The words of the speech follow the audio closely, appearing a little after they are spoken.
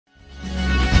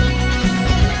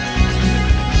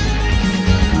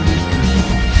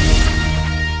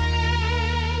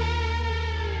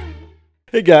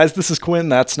Hey guys, this is Quinn,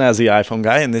 that's Snazzy iPhone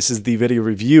Guy, and this is the video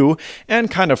review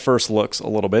and kind of first looks a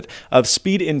little bit of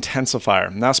Speed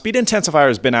Intensifier. Now, Speed Intensifier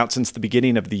has been out since the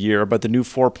beginning of the year, but the new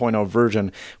 4.0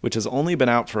 version, which has only been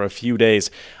out for a few days,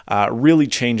 really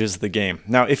changes the game.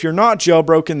 Now, if you're not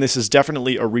jailbroken, this is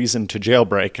definitely a reason to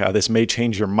jailbreak. This may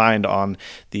change your mind on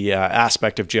the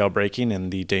aspect of jailbreaking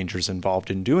and the dangers involved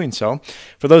in doing so.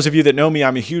 For those of you that know me,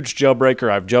 I'm a huge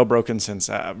jailbreaker. I've jailbroken since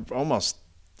almost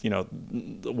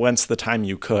whence the time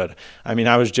you could. I mean,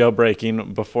 I was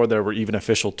jailbreaking before there were even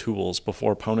official tools,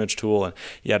 before Ponage tool, and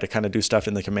you had to kind of do stuff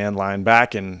in the command line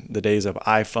back in the days of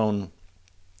iPhone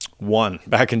 1,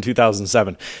 back in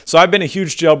 2007. So I've been a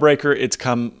huge jailbreaker. It's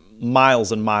come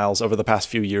miles and miles over the past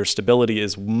few years. Stability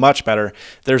is much better.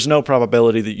 There's no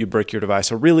probability that you break your device.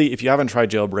 So really, if you haven't tried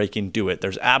jailbreaking, do it.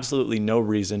 There's absolutely no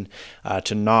reason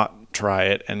to not try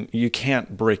it, and you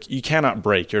cannot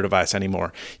break your device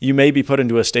anymore. You may be put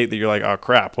into a state that you're like, oh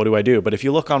crap, what do I do? But if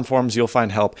you look on forums, you'll find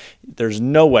help. There's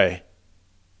no way,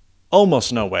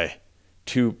 almost no way,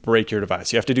 to break your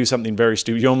device. You have to do something very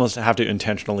stupid. You almost have to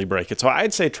intentionally break it. So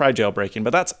I'd say try jailbreaking,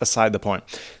 but that's aside the point.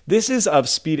 This is of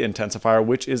Speed Intensifier,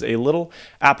 which is a little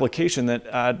application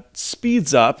that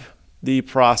speeds up the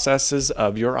processes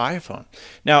of your iPhone.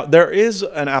 Now, there is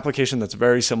an application that's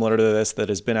very similar to this that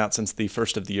has been out since the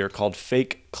first of the year called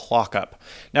Fake Clockup.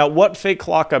 Now, what Fake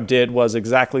Clockup did was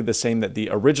exactly the same that the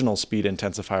original Speed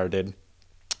Intensifier did.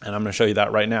 And I'm going to show you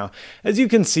that right now. As you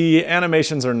can see,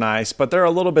 animations are nice, but they're a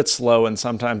little bit slow, and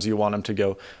sometimes you want them to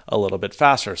go a little bit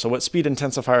faster. So what Speed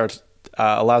Intensifier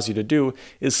allows you to do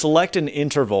is select an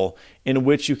interval in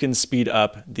which you can speed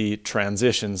up the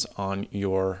transitions on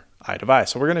your iDevice.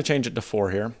 So we're going to change it to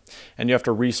 4 here, and you have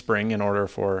to respring in order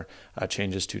for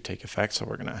changes to take effect. So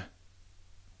we're going to,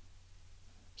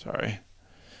 sorry,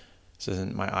 this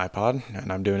isn't my iPod,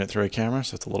 and I'm doing it through a camera,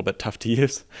 so it's a little bit tough to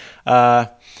use.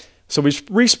 So we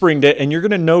respringed it, and you're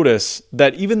going to notice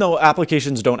that even though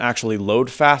applications don't actually load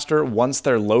faster, once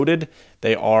they're loaded,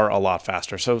 they are a lot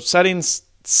faster. So settings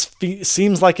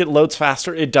seems like it loads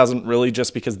faster. It doesn't really,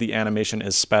 just because the animation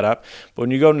is sped up. But when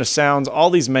you go into sounds,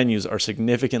 all these menus are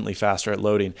significantly faster at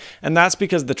loading. And that's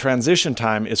because the transition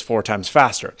time is 4 times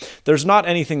faster. There's not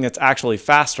anything that's actually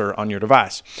faster on your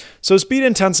device. So Speed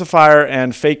Intensifier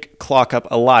and Fake Clockup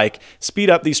alike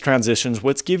speed up these transitions,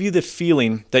 which give you the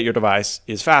feeling that your device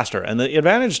is faster. And the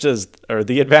advantages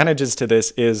to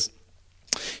this is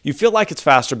you feel like it's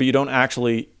faster, but you don't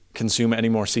actually consume any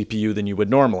more CPU than you would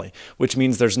normally, which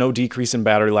means there's no decrease in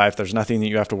battery life. There's nothing that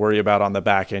you have to worry about on the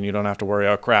back end. You don't have to worry,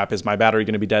 oh crap, is my battery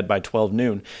going to be dead by 12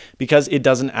 noon? Because it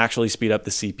doesn't actually speed up the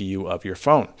CPU of your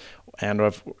phone and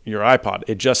of your iPod.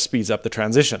 It just speeds up the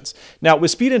transitions. Now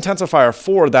with Speed Intensifier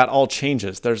 4, that all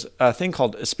changes. There's a thing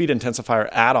called Speed Intensifier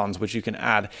add-ons, which you can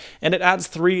add, and it adds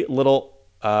 3 little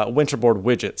winterboard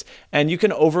widgets, and you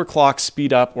can overclock,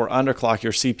 speed up, or underclock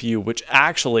your CPU, which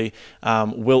actually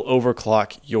will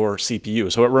overclock your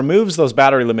CPU. So it removes those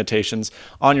battery limitations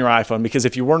on your iPhone, because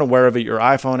if you weren't aware of it, your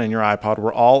iPhone and your iPod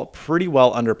were all pretty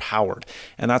well underpowered.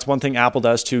 And that's one thing Apple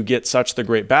does to get such the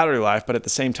great battery life, but at the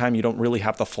same time, you don't really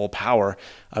have the full power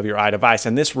of your iDevice.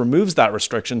 And this removes that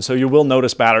restriction, so you will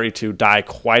notice battery to die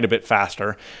quite a bit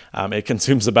faster. It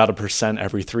consumes about 1%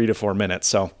 every 3 to 4 minutes.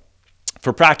 So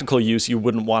for practical use, you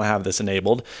wouldn't want to have this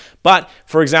enabled. But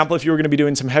for example, if you were going to be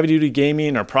doing some heavy duty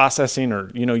gaming or processing, or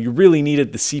you really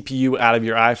needed the CPU out of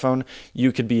your iPhone,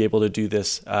 you could be able to do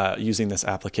this using this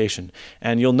application.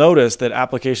 And you'll notice that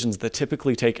applications that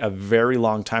typically take a very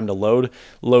long time to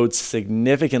load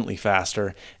significantly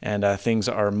faster, and things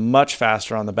are much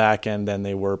faster on the back end than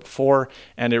they were before.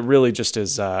 And it really just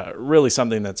is really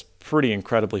something that's pretty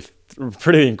incredibly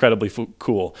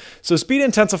cool. So Speed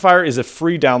Intensifier is a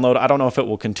free download. I don't know if it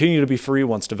will continue to be free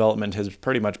once development has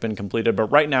pretty much been completed, but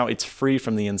right now it's free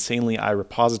from the Insanely I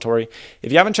repository.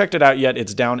 If you haven't checked it out yet,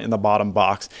 it's down in the bottom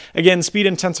box. Again, Speed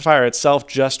Intensifier itself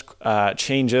just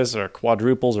changes or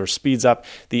quadruples or speeds up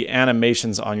the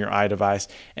animations on your iDevice,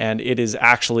 and it is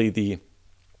actually the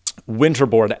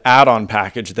winterboard add-on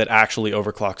package that actually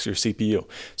overclocks your CPU.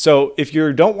 So if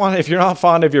you're not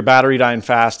fond of your battery dying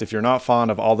fast, if you're not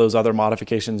fond of all those other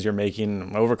modifications you're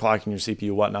making, overclocking your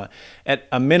CPU, whatnot, at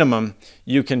a minimum,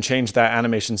 you can change that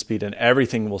animation speed and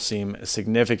everything will seem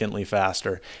significantly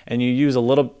faster. And you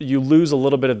lose a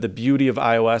little bit of the beauty of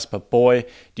iOS, but boy,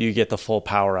 do you get the full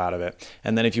power out of it.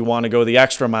 And then if you want to go the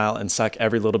extra mile and suck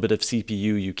every little bit of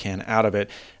CPU you can out of it,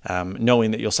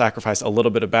 knowing that you'll sacrifice a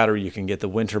little bit of battery, you can get the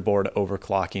winterboard motherboard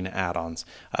overclocking add-ons.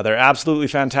 They're absolutely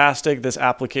fantastic. This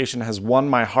application has won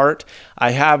my heart.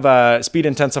 I have Speed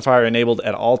Intensifier enabled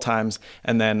at all times,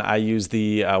 and then I use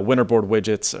the Winterboard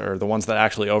widgets, or the ones that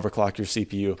actually overclock your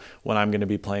CPU, when I'm going to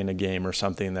be playing a game or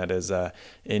something that is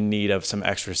in need of some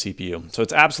extra CPU. So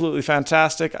it's absolutely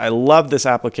fantastic. I love this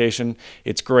application.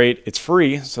 It's great. It's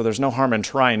free, so there's no harm in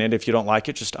trying it. If you don't like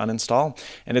it, just uninstall.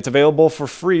 And it's available for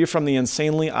free from the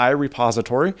Insanely I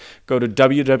repository. Go to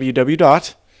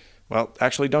www. Well,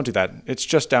 actually, don't do that. It's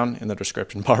just down in the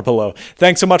description bar below.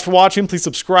 Thanks so much for watching. Please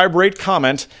subscribe, rate,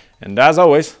 comment, and as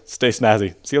always, stay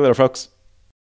snazzy. See you later, folks.